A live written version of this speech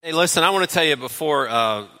Hey, listen, I want to tell you before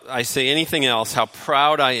I say anything else how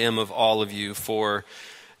proud I am of all of you for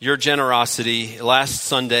your generosity. Last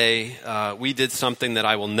Sunday, we did something that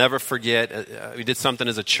I will never forget. We did something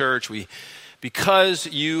as a church. Because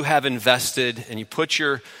you have invested and you put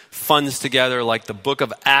your funds together like the book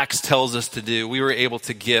of Acts tells us to do, we were able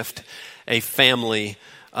to gift a family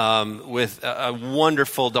with a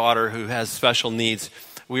wonderful daughter who has special needs.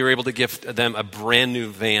 We were able to gift them a brand new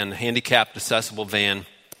van, handicapped accessible van.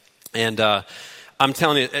 And I'm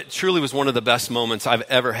telling you, it truly was one of the best moments I've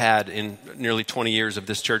ever had in nearly 20 years of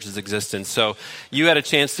this church's existence. So you had a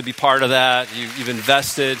chance to be part of that. You've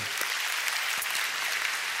invested.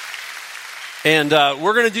 And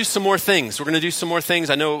we're going to do some more things.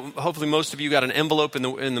 I know hopefully most of you got an envelope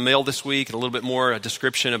in the mail this week and a little bit more a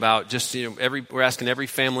description about just, we're asking every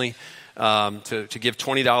family to give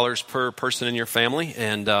 $20 per person in your family.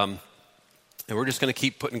 And we're just going to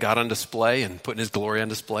keep putting God on display and putting His glory on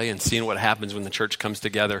display and seeing what happens when the church comes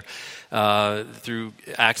together through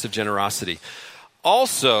acts of generosity.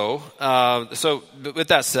 Also, so with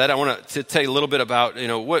that said, I want to tell you a little bit about,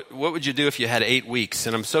 what would you do if you had 8 weeks?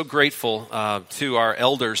 And I'm so grateful to our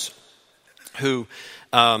elders who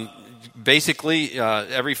basically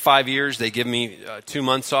every 5 years they give me 2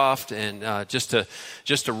 months off and just to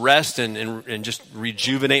rest and just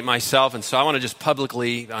rejuvenate myself. And so I want to just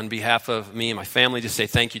publicly, on behalf of me and my family, just say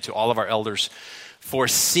thank you to all of our elders for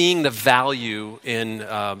seeing the value in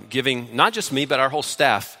giving not just me but our whole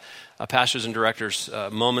staff, pastors and directors,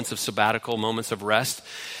 moments of sabbatical, moments of rest.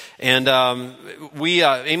 And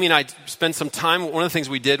Amy and I spent some time. One of the things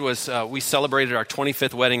we did was we celebrated our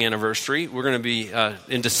 25th wedding anniversary. We're going to be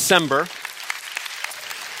in December.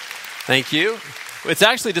 Thank you. It's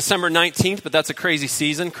actually December 19th, but that's a crazy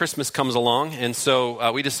season. Christmas comes along, and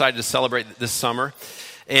so we decided to celebrate this summer.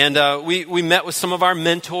 And we met with some of our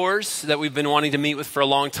mentors that we've been wanting to meet with for a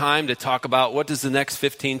long time to talk about what does the next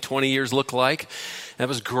 15, 20 years look like. That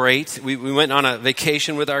was great. We went on a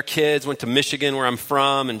vacation with our kids, went to Michigan where I'm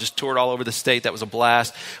from, and just toured all over the state. That was a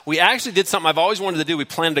blast. We actually did something I've always wanted to do. We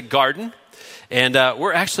planted a garden, and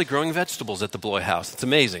we're actually growing vegetables at the Bloy house. It's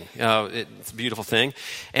amazing. It's a beautiful thing.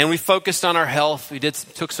 And we focused on our health. We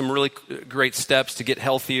took some really great steps to get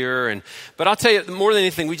healthier. But I'll tell you, more than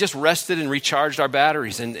anything, we just rested and recharged our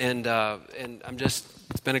batteries. And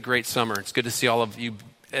it's been a great summer. It's good to see all of you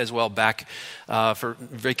as well back for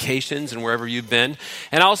vacations and wherever you've been.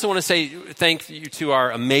 And I also want to say thank you to our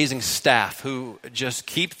amazing staff who just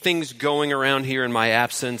keep things going around here in my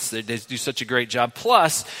absence. They do such a great job.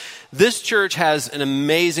 Plus, this church has an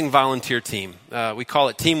amazing volunteer team. We call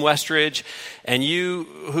it Team Westridge. And you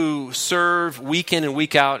who serve week in and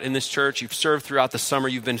week out in this church, you've served throughout the summer,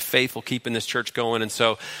 you've been faithful keeping this church going. And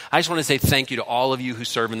so I just want to say thank you to all of you who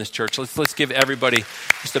serve in this church. Let's give everybody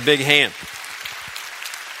just a big hand.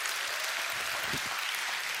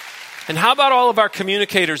 And how about all of our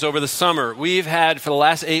communicators over the summer? We've had, for the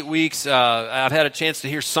last 8 weeks, I've had a chance to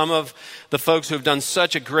hear some of the folks who have done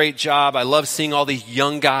such a great job. I love seeing all these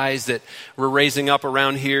young guys that we're raising up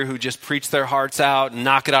around here who just preach their hearts out and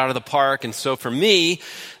knock it out of the park. And so for me,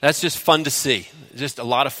 that's just fun to see. Just a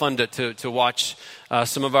lot of fun to watch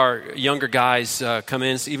some of our younger guys come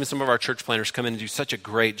in, even some of our church planners come in and do such a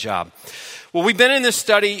great job. Well, we've been in this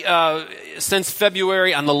study since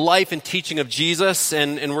February on the life and teaching of Jesus,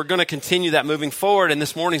 and we're going to continue that moving forward, and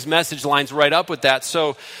this morning's message lines right up with that.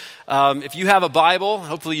 So if you have a Bible,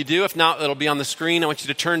 hopefully you do. If not, it'll be on the screen. I want you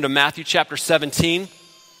to turn to Matthew chapter 17.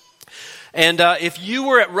 And if you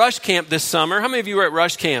were at Rush Camp this summer, how many of you were at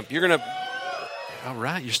Rush Camp? You're going to... All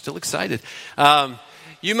right, you're still excited.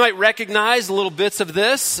 You might recognize little bits of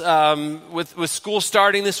this with school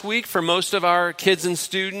starting this week for most of our kids and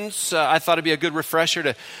students. I thought it'd be a good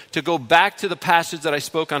refresher to go back to the passage that I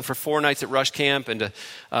spoke on for 4 nights at Rush Camp and to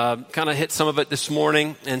kind of hit some of it this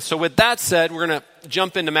morning. And so with that said, we're going to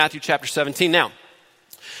jump into Matthew chapter 17. Now,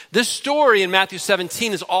 this story in Matthew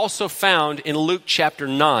 17 is also found in Luke chapter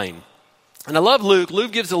 9. And I love Luke.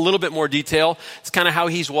 Luke gives a little bit more detail. It's kind of how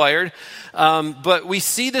he's wired. But we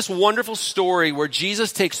see this wonderful story where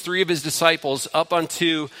Jesus takes 3 of his disciples up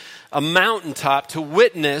onto a mountaintop to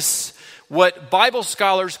witness what Bible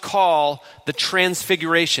scholars call the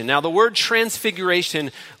transfiguration. Now, the word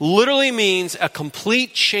transfiguration literally means a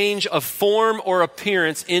complete change of form or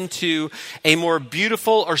appearance into a more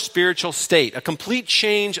beautiful or spiritual state. A complete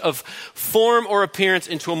change of form or appearance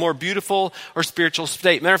into a more beautiful or spiritual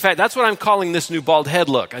state. Matter of fact, that's what I'm calling this new bald head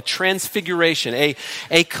look, a transfiguration,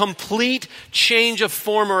 a complete change of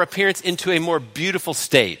form or appearance into a more beautiful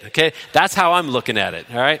state, okay? That's how I'm looking at it,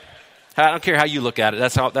 all right? I don't care how you look at it.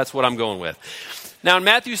 That's what I'm going with. Now in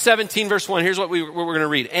Matthew 17, verse 1, here's what we're going to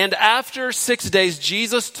read. And after 6 days,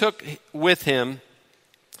 Jesus took with him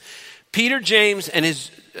Peter, James,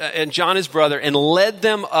 and John, his brother, and led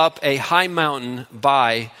them up a high mountain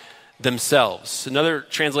by themselves. Another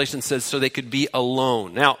translation says, so they could be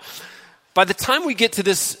alone. Now, by the time we get to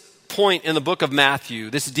this point in the book of Matthew,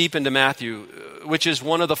 this deep into Matthew, which is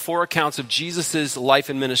one of the 4 accounts of Jesus' life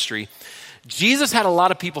and ministry, Jesus had a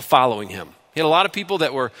lot of people following him. He had a lot of people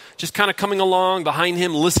that were just kind of coming along behind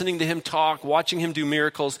him, listening to him talk, watching him do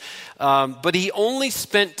miracles. But he only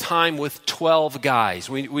spent time with 12 guys.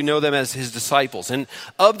 We know them as his disciples. And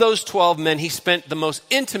of those 12 men, he spent the most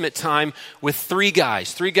intimate time with 3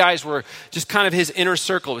 guys. 3 guys were just kind of his inner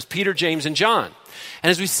circle. It was Peter, James, and John.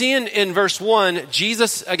 And as we see in verse 1,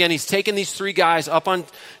 Jesus, again, he's taken these 3 guys up on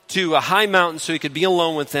to a high mountain so he could be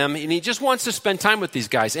alone with them. And he just wants to spend time with these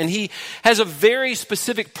guys. And he has a very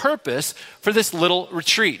specific purpose for this little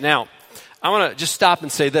retreat. Now, I want to just stop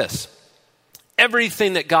and say this.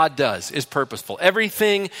 Everything that God does is purposeful.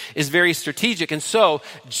 Everything is very strategic. And so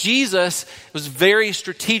Jesus was very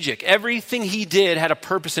strategic. Everything he did had a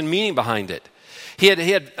purpose and meaning behind it. He had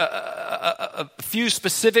a few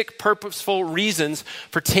specific purposeful reasons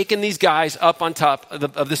for taking these guys up on top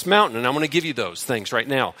of this mountain. And I'm going to give you those things right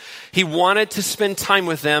now. He wanted to spend time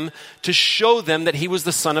with them to show them that he was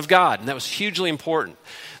the Son of God. And that was hugely important.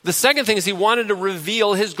 The second thing is he wanted to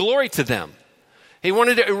reveal his glory to them. He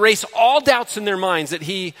wanted to erase all doubts in their minds that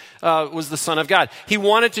he was the Son of God. He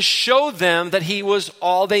wanted to show them that he was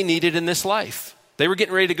all they needed in this life. They were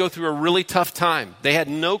getting ready to go through a really tough time. They had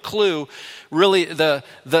no clue, really, the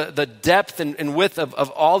depth and width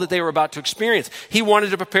of all that they were about to experience. He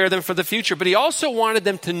wanted to prepare them for the future, but he also wanted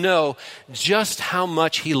them to know just how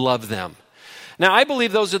much he loved them. Now, I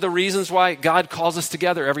believe those are the reasons why God calls us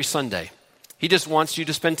together every Sunday. He just wants you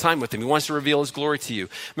to spend time with him. He wants to reveal his glory to you.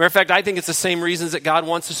 Matter of fact, I think it's the same reasons that God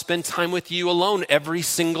wants to spend time with you alone every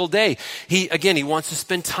single day. He wants to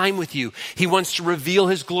spend time with you. He wants to reveal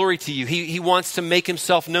his glory to you. He wants to make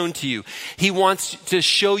himself known to you. He wants to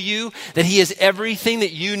show you that he is everything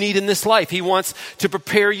that you need in this life. He wants to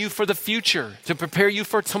prepare you for the future, to prepare you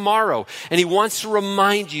for tomorrow. And he wants to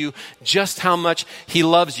remind you just how much he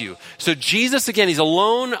loves you. So Jesus, again, he's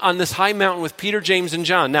alone on this high mountain with Peter, James, and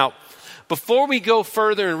John. Now, before we go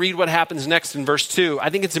further and read what happens next in verse 2, I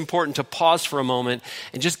think it's important to pause for a moment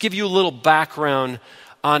and just give you a little background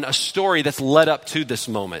on a story that's led up to this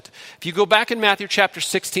moment. If you go back in Matthew chapter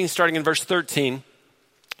 16, starting in verse 13,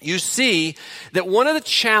 you see that one of the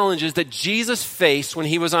challenges that Jesus faced when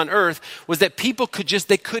he was on earth was that people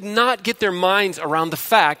could not get their minds around the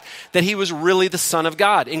fact that he was really the Son of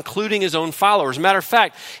God, including his own followers. Matter of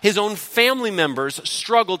fact, his own family members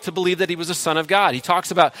struggled to believe that he was the Son of God. He talks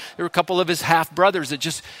about there were a couple of his half-brothers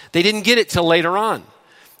that they didn't get it till later on.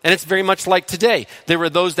 And it's very much like today. There were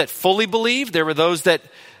those that fully believed. There were those that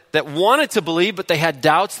wanted to believe, but they had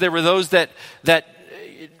doubts. There were those that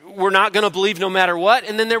were not going to believe no matter what.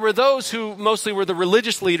 And then there were those who mostly were the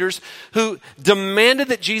religious leaders who demanded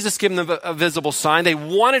that Jesus give them a visible sign. They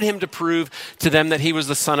wanted him to prove to them that he was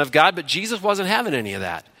the Son of God, but Jesus wasn't having any of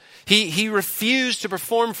that. He refused to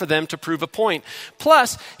perform for them to prove a point.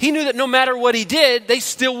 Plus, he knew that no matter what he did, they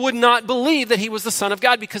still would not believe that he was the Son of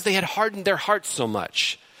God because they had hardened their hearts so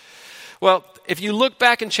much. Well, if you look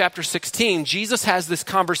back in chapter 16, Jesus has this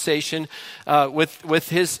conversation with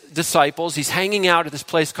his disciples. He's hanging out at this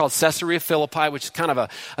place called Caesarea Philippi, which is kind of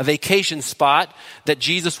a vacation spot that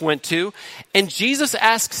Jesus went to. And Jesus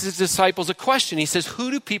asks his disciples a question. He says,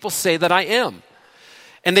 "Who do people say that I am?"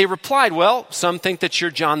 And they replied, "Well, some think that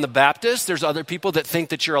you're John the Baptist. There's other people that think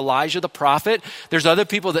that you're Elijah the prophet. There's other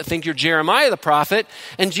people that think you're Jeremiah the prophet."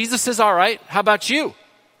 And Jesus says, "All right, how about you?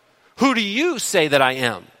 Who do you say that I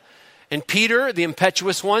am?" And Peter, the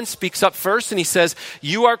impetuous one, speaks up first and he says,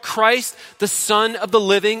 "You are Christ, the Son of the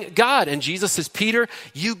living God." And Jesus says, "Peter,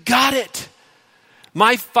 you got it.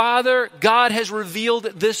 My Father, God, has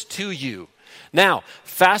revealed this to you." Now,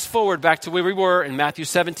 fast forward back to where we were in Matthew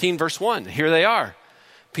 17, verse 1. Here they are.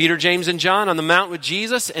 Peter, James, and John on the mount with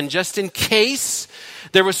Jesus. And just in case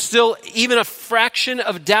there was still even a fraction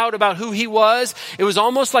of doubt about who he was, it was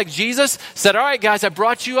almost like Jesus said, "All right, guys, I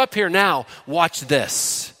brought you up here now. Watch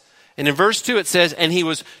this." And in verse 2 it says, "And he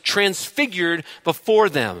was transfigured before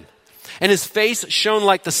them. And his face shone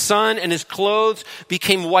like the sun, and his clothes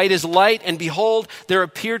became white as light. And behold, there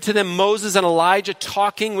appeared to them Moses and Elijah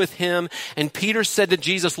talking with him. And Peter said to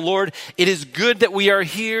Jesus, 'Lord, it is good that we are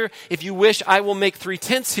here. If you wish, I will make 3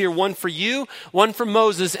 tents here, one for you, one for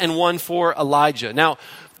Moses, and one for Elijah.'" Now,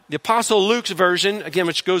 the Apostle Luke's version, again,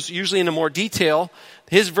 which goes usually into more detail,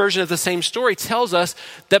 his version of the same story tells us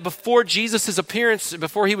that before Jesus' appearance,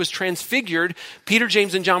 before he was transfigured, Peter,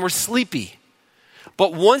 James, and John were sleepy.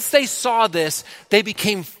 But once they saw this, they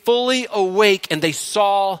became fully awake and they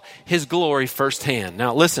saw his glory firsthand.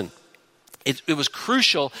 Now listen, it was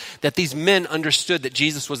crucial that these men understood that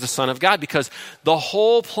Jesus was the Son of God, because the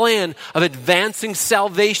whole plan of advancing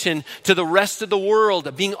salvation to the rest of the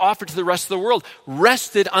world, being offered to the rest of the world,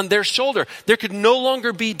 rested on their shoulder. There could no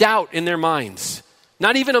longer be doubt in their minds,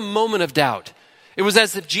 not even a moment of doubt. It was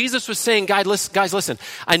as if Jesus was saying, guys, listen,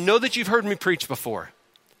 I know that you've heard me preach before.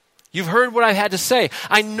 You've heard what I had to say.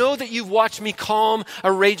 I know that you've watched me calm a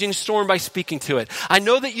raging storm by speaking to it. I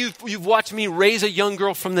know that you've watched me raise a young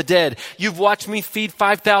girl from the dead. You've watched me feed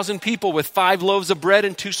 5,000 people with 5 loaves of bread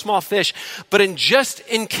and 2 small fish. But just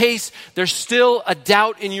in case there's still a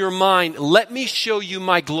doubt in your mind, let me show you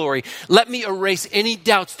my glory. Let me erase any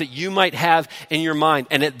doubts that you might have in your mind.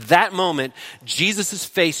 And at that moment, Jesus'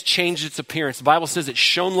 face changed its appearance. The Bible says it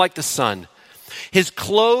shone like the sun. His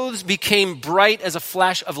clothes became bright as a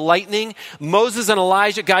flash of lightning. Moses and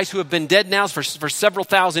Elijah, guys who have been dead now for several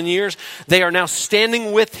thousand years, they are now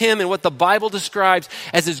standing with him in what the Bible describes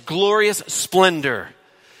as his glorious splendor.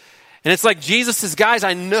 And it's like Jesus says, guys,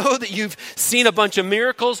 I know that you've seen a bunch of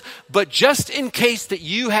miracles, but just in case that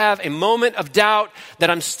you have a moment of doubt that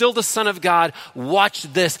I'm still the Son of God, watch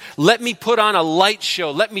this. Let me put on a light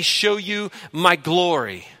show. Let me show you my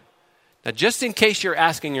glory. Now, just in case you're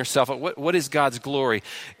asking yourself, what is God's glory?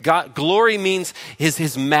 Glory means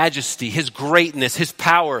his majesty, his greatness, his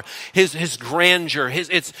power, his grandeur,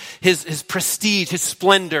 his prestige, his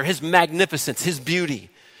splendor, his magnificence, his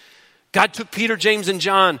beauty. God took Peter, James, and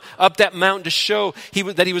John up that mountain to show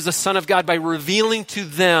that he was the Son of God by revealing to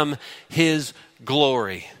them his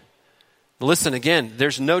glory. Listen, again,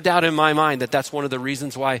 there's no doubt in my mind that that's one of the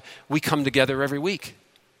reasons why we come together every week.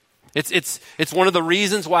 It's one of the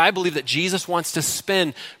reasons why I believe that Jesus wants to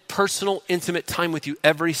spend personal, intimate time with you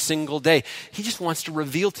every single day. He just wants to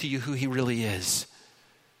reveal to you who he really is.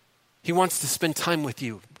 He wants to spend time with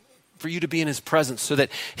you, for you to be in his presence so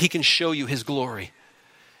that he can show you his glory.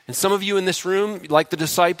 And some of you in this room, like the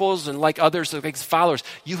disciples and like others, like his followers,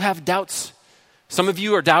 you have doubts. Some of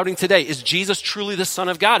you are doubting today, is Jesus truly the Son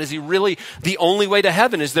of God? Is he really the only way to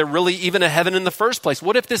heaven? Is there really even a heaven in the first place?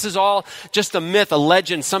 What if this is all just a myth, a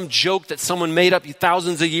legend, some joke that someone made up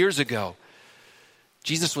thousands of years ago?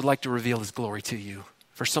 Jesus would like to reveal his glory to you.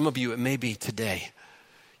 For some of you, it may be today.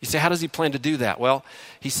 You say, how does he plan to do that? Well,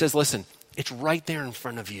 he says, listen, it's right there in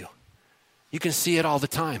front of you. You can see it all the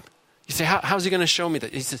time. You say, how's he going to show me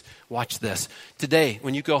that? He says, watch this. Today,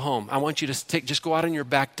 when you go home, I want you to just go out on your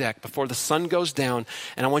back deck before the sun goes down,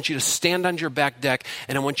 and I want you to stand on your back deck,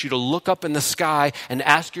 and I want you to look up in the sky and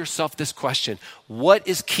ask yourself this question: what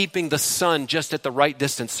is keeping the sun just at the right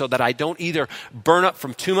distance so that I don't either burn up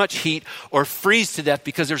from too much heat or freeze to death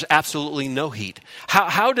because there's absolutely no heat?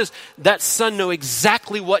 How does that sun know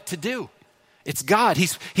exactly what to do? It's God.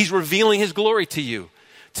 He's revealing his glory to you.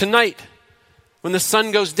 Tonight, when the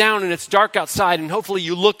sun goes down and it's dark outside and hopefully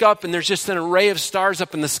you look up and there's just an array of stars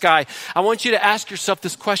up in the sky, I want you to ask yourself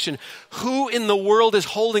this question: who in the world is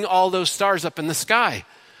holding all those stars up in the sky?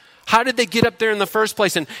 How did they get up there in the first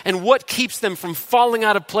place? And what keeps them from falling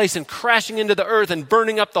out of place and crashing into the earth and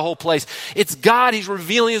burning up the whole place? It's God. He's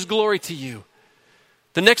revealing his glory to you.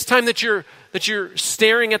 The next time that you're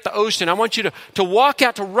staring at the ocean, I want you to walk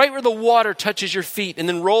out to right where the water touches your feet and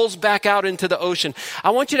then rolls back out into the ocean. I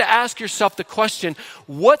want you to ask yourself the question: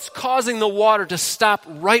 what's causing the water to stop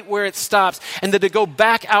right where it stops and then to go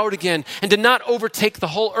back out again and to not overtake the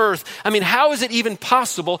whole earth? I mean, how is it even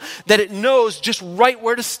possible that it knows just right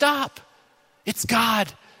where to stop? It's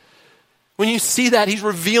God. When you see that, he's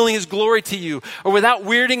revealing his glory to you. Or without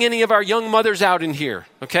weirding any of our young mothers out in here,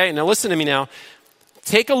 okay? Now listen to me now.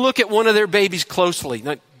 Take a look at one of their babies closely.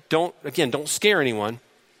 Now, don't scare anyone,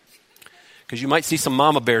 because you might see some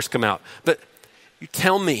mama bears come out. But you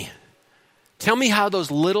tell me how those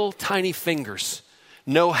little tiny fingers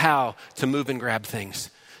know how to move and grab things.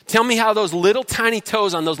 Tell me how those little tiny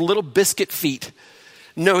toes on those little biscuit feet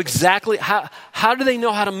know exactly how do they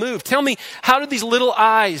know how to move? Tell me, how do these little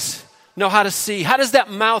eyes know how to see? How does that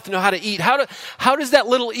mouth know how to eat? How does that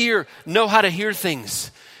little ear know how to hear things?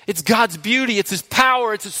 It's God's beauty, it's his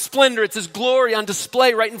power, it's his splendor, it's his glory on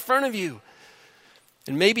display right in front of you.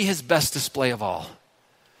 And maybe his best display of all.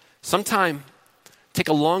 Sometime, take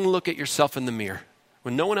a long look at yourself in the mirror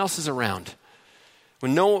when no one else is around.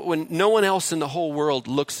 When no one else in the whole world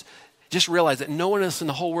looks, just realize that no one else in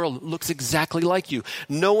the whole world looks exactly like you.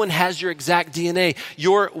 No one has your exact DNA.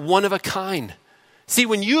 You're one of a kind. See,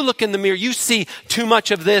 when you look in the mirror, you see too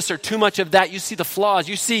much of this or too much of that. You see the flaws.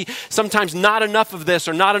 You see sometimes not enough of this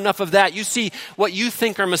or not enough of that. You see what you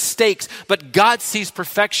think are mistakes, but God sees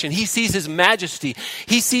perfection. He sees his majesty.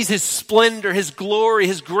 He sees his splendor, his glory,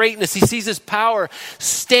 his greatness. He sees his power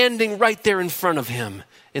standing right there in front of him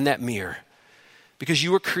in that mirror, because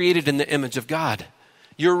you were created in the image of God.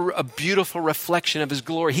 You're a beautiful reflection of his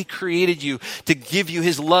glory. He created you to give you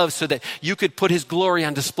his love so that you could put his glory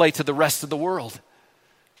on display to the rest of the world.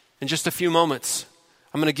 In just a few moments,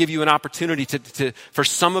 I'm going to give you an opportunity for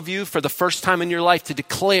some of you, for the first time in your life, to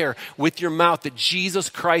declare with your mouth that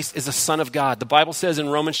Jesus Christ is the Son of God. The Bible says in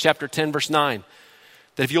Romans chapter 10, verse 9,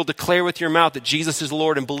 that if you'll declare with your mouth that Jesus is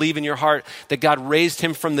Lord and believe in your heart that God raised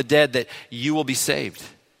him from the dead, that you will be saved.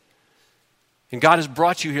 And God has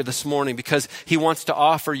brought you here this morning because he wants to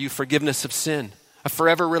offer you forgiveness of sin, a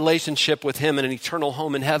forever relationship with him and an eternal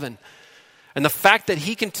home in heaven. And the fact that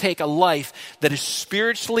he can take a life that is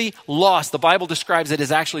spiritually lost, the Bible describes it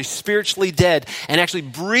as actually spiritually dead, and actually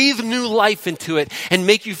breathe new life into it and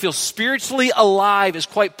make you feel spiritually alive is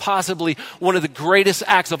quite possibly one of the greatest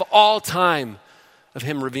acts of all time of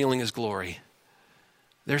him revealing his glory.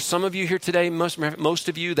 There's some of you here today, most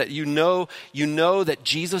of you, that you know that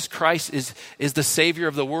Jesus Christ is the Savior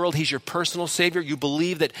of the world. He's your personal Savior. You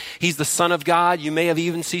believe that he's the Son of God. You may have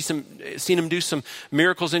even seen him do some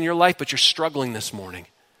miracles in your life, but you're struggling this morning.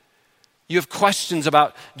 You have questions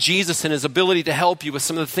about Jesus and his ability to help you with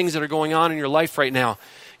some of the things that are going on in your life right now.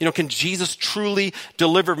 You know, can Jesus truly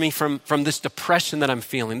deliver me from this depression that I'm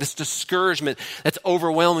feeling, this discouragement that's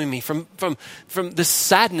overwhelming me, from this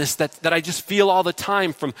sadness that I just feel all the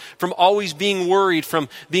time, from always being worried, from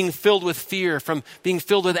being filled with fear, from being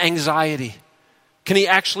filled with anxiety? Can he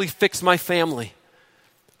actually fix my family?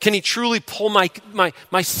 Can he truly pull my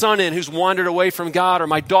son in who's wandered away from God, or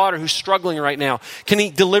my daughter who's struggling right now? Can he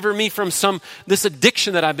deliver me from this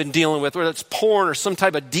addiction that I've been dealing with, whether it's porn or some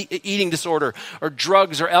type of eating disorder or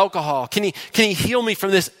drugs or alcohol? Can he heal me from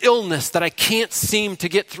this illness that I can't seem to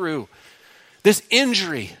get through? This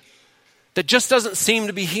injury that just doesn't seem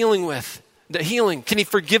to be healing. Can he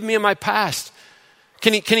forgive me of my past?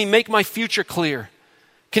 Can he make my future clear?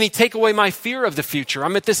 Can he take away my fear of the future?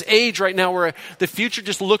 I'm at this age right now where the future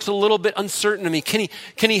just looks a little bit uncertain to me. Can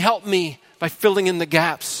he help me by filling in the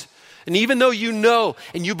gaps? And even though you know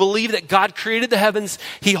and you believe that God created the heavens,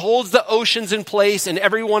 he holds the oceans in place and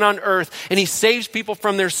everyone on earth, and he saves people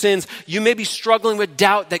from their sins, you may be struggling with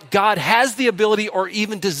doubt that God has the ability or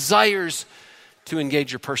even desires to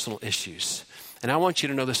engage your personal issues. And I want you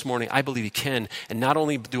to know this morning, I believe he can. And not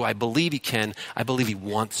only do I believe he can, I believe he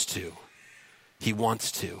wants to. He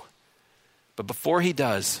wants to. But before he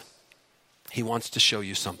does, he wants to show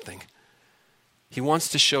you something. He wants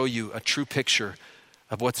to show you a true picture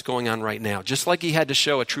of what's going on right now. Just like he had to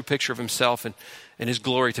show a true picture of himself and his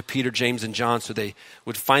glory to Peter, James, and John so they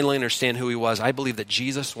would finally understand who he was, I believe that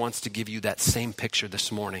Jesus wants to give you that same picture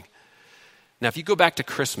this morning. Now, if you go back to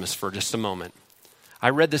Christmas for just a moment, I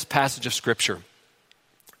read this passage of Scripture,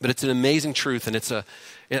 but it's an amazing truth, and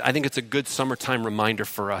I think it's a good summertime reminder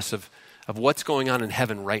for us of what's going on in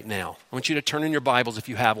heaven right now. I want you to turn in your Bibles, if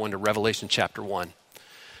you have one, to Revelation chapter 1.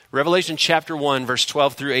 Revelation chapter 1, verse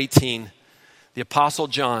 12 through 18. The Apostle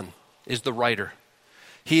John is the writer.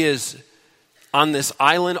 He is on this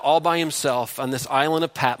island all by himself, on this island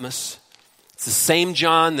of Patmos. It's the same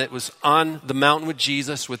John that was on the mountain with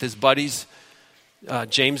Jesus with his buddies,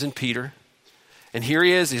 James and Peter. And here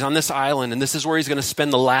he is, he's on this island, and this is where he's going to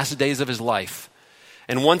spend the last days of his life.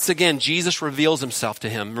 And once again, Jesus reveals himself to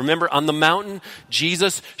him. Remember, on the mountain,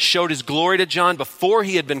 Jesus showed his glory to John before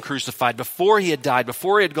he had been crucified, before he had died,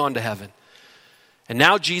 before he had gone to heaven. And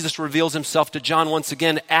now Jesus reveals himself to John once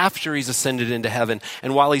again after he's ascended into heaven,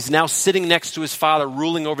 and while he's now sitting next to his Father,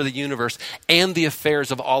 ruling over the universe and the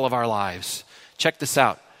affairs of all of our lives. Check this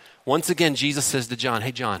out. Once again, Jesus says to John,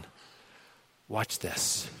 "Hey, John, watch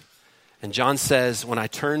this." And John says, "When I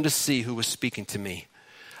turned to see who was speaking to me,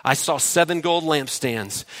 I saw 7 gold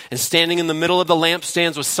lampstands, and standing in the middle of the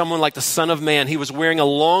lampstands was someone like the Son of Man. He was wearing a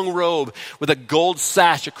long robe with a gold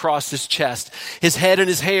sash across his chest. His head and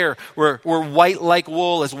his hair were white like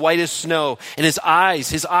wool, as white as snow. And his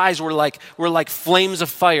eyes were like flames of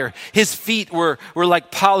fire. His feet were like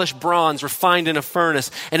polished bronze refined in a furnace.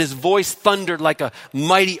 And his voice thundered like a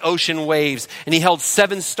mighty ocean waves. And he held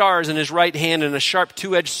 7 stars in his right hand, and a sharp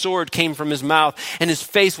 2-edged sword came from his mouth. And his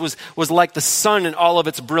face was like the sun in all of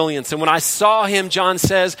its brilliance. And when I saw him," John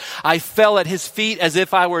says, "I fell at his feet as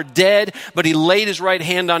if I were dead, but he laid his right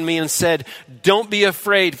hand on me and said, 'Don't be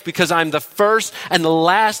afraid, because I'm the first and the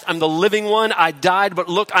last. I'm the living one. I died, but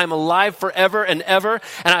look, I'm alive forever and ever,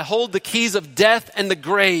 and I hold the keys of death and the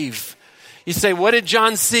grave. You say, what did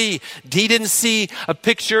John see? He didn't see a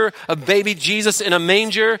picture of baby Jesus in a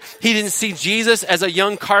manger. He didn't see Jesus as a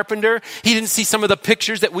young carpenter. He didn't see some of the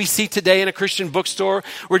pictures that we see today in a Christian bookstore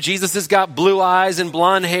where Jesus has got blue eyes and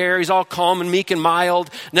blonde hair. He's all calm and meek and mild.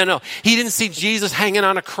 No. He didn't see Jesus hanging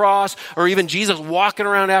on a cross or even Jesus walking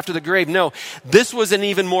around after the grave. No, this was an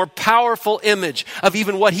even more powerful image of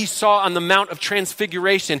even what he saw on the Mount of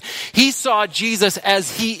Transfiguration. He saw Jesus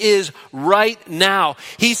as he is right now.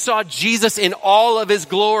 He saw Jesus in all of his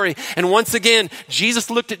glory. And once again, Jesus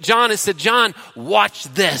looked at John and said, John, watch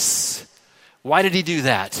this. Why did he do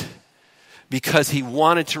that? Because he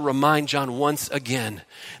wanted to remind John once again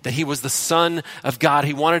that he was the Son of God.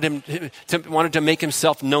 He wanted to make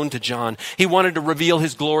himself known to John. He wanted to reveal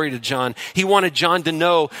his glory to John. He wanted John to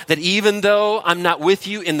know that even though I'm not with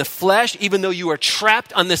you in the flesh, even though you are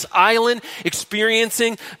trapped on this island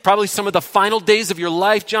experiencing probably some of the final days of your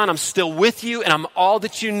life, John, I'm still with you and I'm all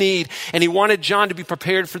that you need. And he wanted John to be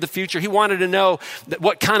prepared for the future. He wanted to know that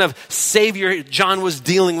what kind of Savior John was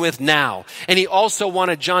dealing with now. And he also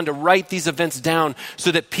wanted John to write these events down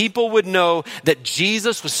so that people would know that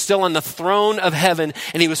Jesus was still on the throne of heaven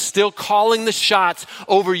and he was still calling the shots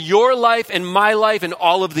over your life and my life and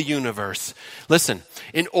all of the universe. Listen,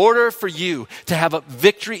 in order for you to have a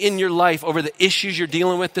victory in your life over the issues you're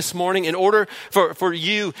dealing with this morning, in order for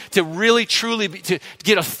you to really truly to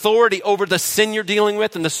get authority over the sin you're dealing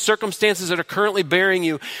with and the circumstances that are currently bearing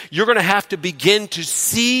you, you're going to have to begin to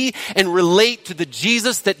see and relate to the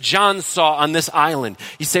Jesus that John saw on this island.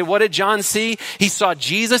 You say, what did John see? He saw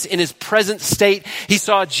Jesus in his present state. He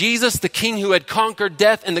saw Jesus, the king who had conquered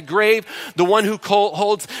death and the grave, the one who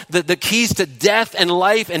holds the keys to death and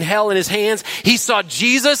life and hell in his hands. He saw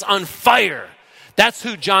Jesus on fire. That's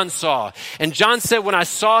who John saw. And John said, when I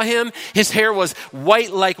saw him, his hair was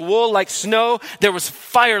white like wool, like snow. There was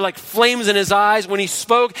fire like flames in his eyes. When he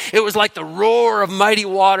spoke, it was like the roar of mighty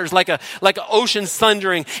waters, like an ocean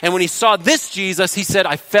thundering. And when he saw this Jesus, he said,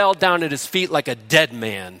 I fell down at his feet like a dead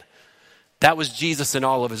man. That was Jesus in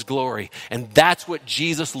all of his glory. And that's what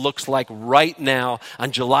Jesus looks like right now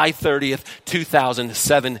on July 30th,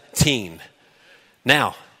 2017.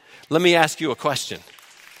 Now, let me ask you a question.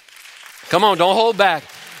 Come on, don't hold back.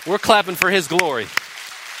 We're clapping for his glory.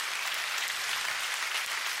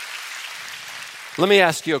 Let me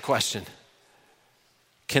ask you a question.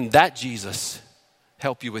 Can that Jesus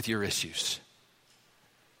help you with your issues?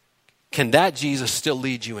 Can that Jesus still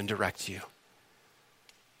lead you and direct you?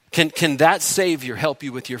 Can that Savior help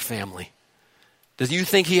you with your family? Do you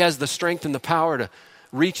think he has the strength and the power to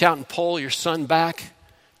reach out and pull your son back,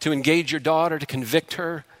 to engage your daughter, to convict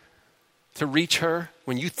her, to reach her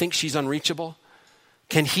when you think she's unreachable?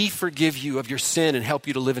 Can he forgive you of your sin and help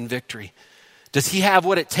you to live in victory? Does he have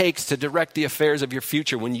what it takes to direct the affairs of your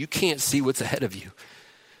future when you can't see what's ahead of you?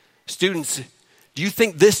 Students, do you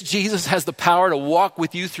think this Jesus has the power to walk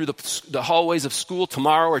with you through the hallways of school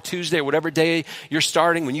tomorrow or Tuesday or whatever day you're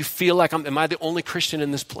starting when you feel like, am I the only Christian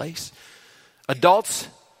in this place? Adults,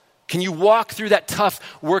 can you walk through that tough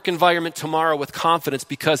work environment tomorrow with confidence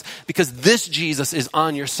because this Jesus is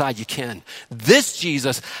on your side? You can. This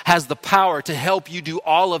Jesus has the power to help you do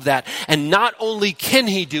all of that. And not only can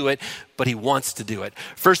he do it, but he wants to do it.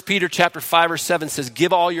 1 Peter chapter 5 verse 7 says,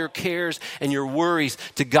 give all your cares and your worries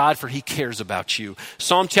to God, for he cares about you.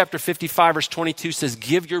 Psalm chapter 55 verse 22 says,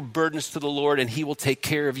 give your burdens to the Lord and he will take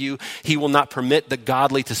care of you. He will not permit the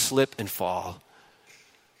godly to slip and fall.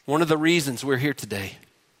 One of the reasons we're here today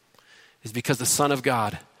is because the Son of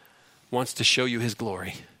God wants to show you his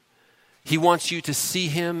glory. He wants you to see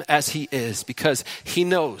him as he is, because he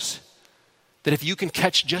knows that if you can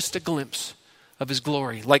catch just a glimpse of his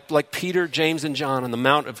glory, like Peter, James, and John on the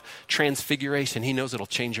Mount of Transfiguration, he knows it'll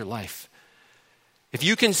change your life. If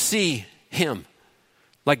you can see him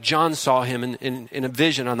like John saw him in a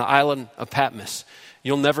vision on the island of Patmos,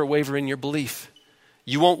 you'll never waver in your belief.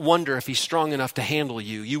 You won't wonder if he's strong enough to handle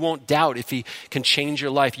you. You won't doubt if he can change your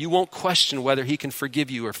life. You won't question whether he can forgive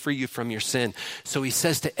you or free you from your sin. So he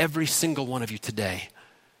says to every single one of you today,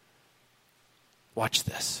 watch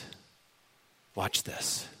this. Watch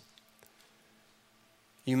this.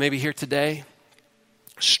 You may be here today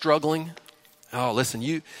struggling. Oh, listen,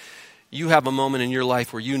 you have a moment in your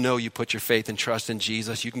life where you know you put your faith and trust in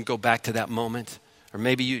Jesus. You can go back to that moment. Or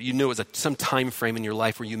maybe you knew it was some time frame in your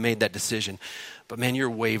life where you made that decision. But man, you're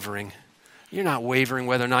wavering. You're not wavering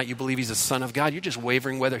whether or not you believe he's a son of God. You're just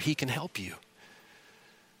wavering whether he can help you.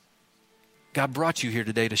 God brought you here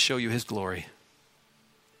today to show you his glory,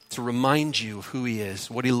 to remind you of who he is,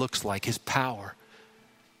 what he looks like, his power,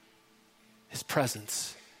 his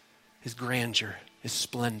presence, his grandeur, his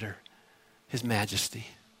splendor, his majesty.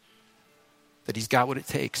 that he's got what it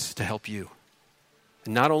takes to help you.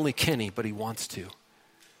 And not only can he, but he wants to.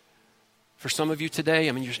 For some of you today,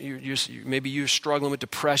 I mean, maybe you're struggling with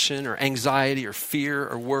depression or anxiety or fear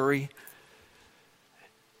or worry.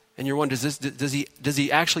 And you're wondering, does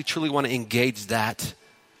he actually truly want to engage that?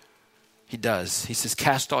 He does. He says,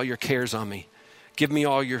 cast all your cares on me. Give me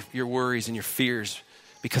all your worries and your fears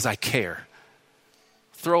because I care.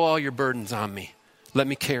 Throw all your burdens on me. Let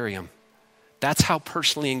me carry them. That's how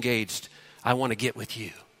personally engaged I want to get with you.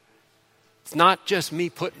 It's not just me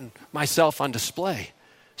putting myself on display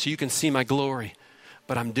so you can see my glory,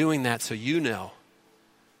 but I'm doing that so you know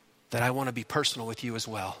that I want to be personal with you as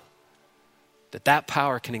well. That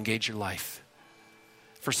power can engage your life.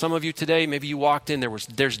 For some of you today, maybe you walked in,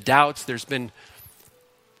 there's doubts, there's been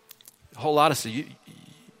a whole lot of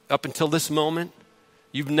up until this moment,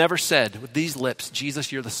 you've never said with these lips,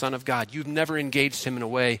 Jesus, you're the Son of God. You've never engaged him in a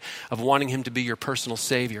way of wanting him to be your personal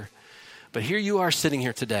Savior. But here you are sitting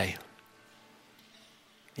here today,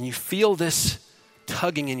 and you feel this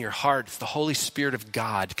tugging in your heart. It's the Holy Spirit of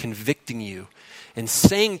God convicting you and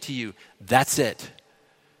saying to you, that's it.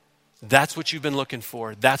 That's what you've been looking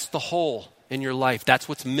for. That's the hole in your life. That's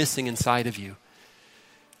what's missing inside of you.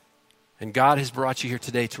 And God has brought you here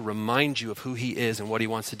today to remind you of who he is and what he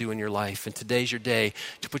wants to do in your life. And today's your day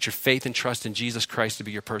to put your faith and trust in Jesus Christ to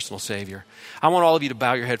be your personal Savior. I want all of you to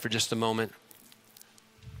bow your head for just a moment.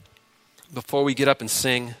 Before we get up and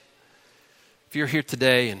sing, if you're here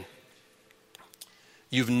today and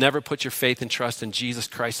you've never put your faith and trust in Jesus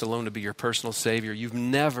Christ alone to be your personal Savior, you've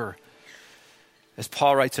never, as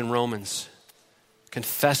Paul writes in Romans,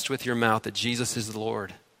 confessed with your mouth that Jesus is the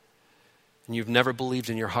Lord, and you've never believed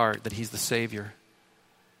in your heart that he's the Savior,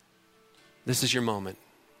 this is your moment.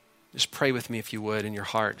 Just pray with me if you would in your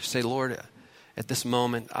heart. Just say, Lord, at this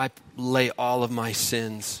moment, I lay all of my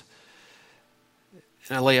sins,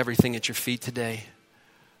 and I lay everything at your feet today,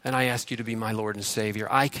 and I ask you to be my Lord and Savior.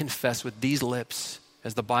 I confess with these lips,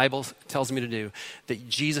 as the Bible tells me to do, that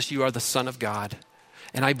Jesus, you are the Son of God,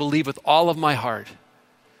 and I believe with all of my heart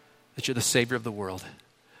that you're the Savior of the world.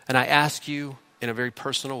 And I ask you in a very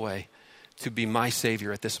personal way to be my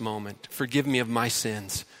Savior at this moment. Forgive me of my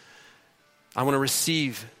sins. I want to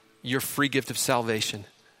receive your free gift of salvation.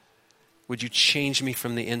 Would you change me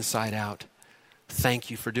from the inside out? Thank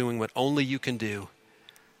you for doing what only you can do.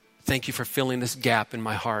 Thank you for filling this gap in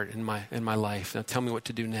my heart, in my life. Now tell me what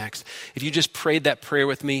to do next. If you just prayed that prayer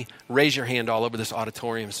with me, raise your hand all over this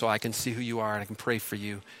auditorium so I can see who you are and I can pray for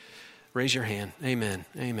you. Raise your hand. Amen.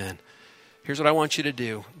 Amen. Here's what I want you to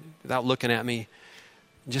do without looking at me.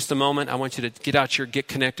 In just a moment, I want you to get out your Get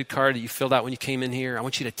Connected card that you filled out when you came in here. I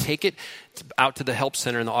want you to take it out to the help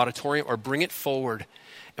center in the auditorium or bring it forward.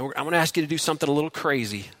 And I'm going to ask you to do something a little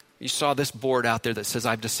crazy. You saw this board out there that says,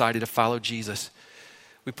 I've decided to follow Jesus.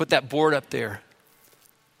 We put that board up there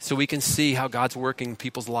so we can see how God's working in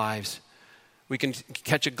people's lives. We can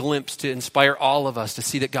catch a glimpse to inspire all of us to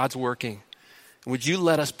see that God's working. Would you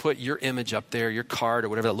let us put your image up there, your card or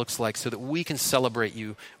whatever that looks like, so that we can celebrate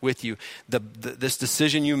you with you, this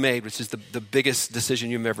decision you made, which is the biggest decision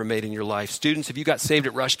you've ever made in your life. Students, if you got saved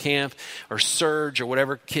at Rush Camp or Surge or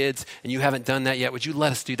whatever, kids, and you haven't done that yet, would you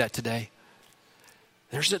let us do that today?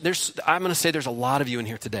 I'm going to say there's a lot of you in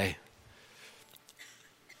here today.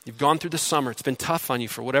 You've gone through the summer. It's been tough on you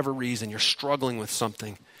for whatever reason. You're struggling with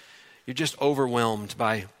something. You're just overwhelmed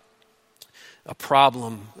by a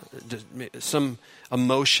problem, some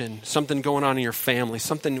emotion, something going on in your family,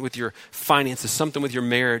 something with your finances, something with your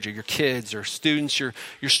marriage or your kids or students. You're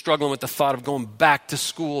struggling with the thought of going back to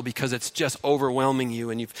school because it's just overwhelming you,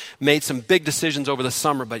 and you've made some big decisions over the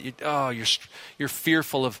summer, but you're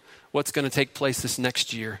fearful of what's going to take place this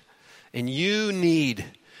next year. And you need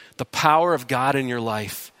the power of God in your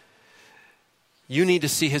life. You need to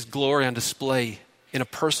see his glory on display in a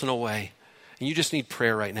personal way. And you just need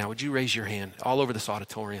prayer right now. Would you raise your hand all over this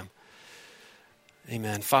auditorium?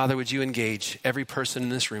 Amen. Father, would you engage every person in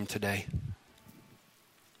this room today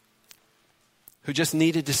who just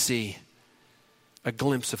needed to see a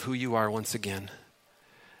glimpse of who you are once again,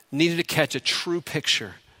 needed to catch a true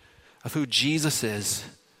picture of who Jesus is,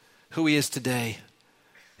 who he is today,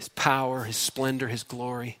 his power, his splendor, his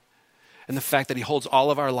glory, and the fact that he holds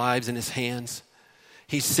all of our lives in his hands.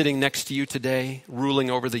 He's sitting next to you today,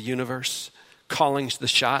 ruling over the universe, calling the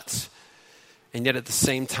shots, and yet at the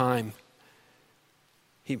same time,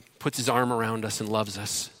 he puts his arm around us and loves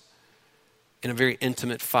us in a very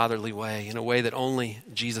intimate, fatherly way, in a way that only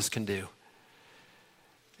Jesus can do.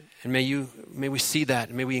 And may we see that,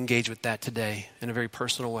 and may we engage with that today in a very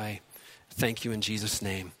personal way. Thank you in Jesus'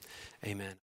 name. Amen.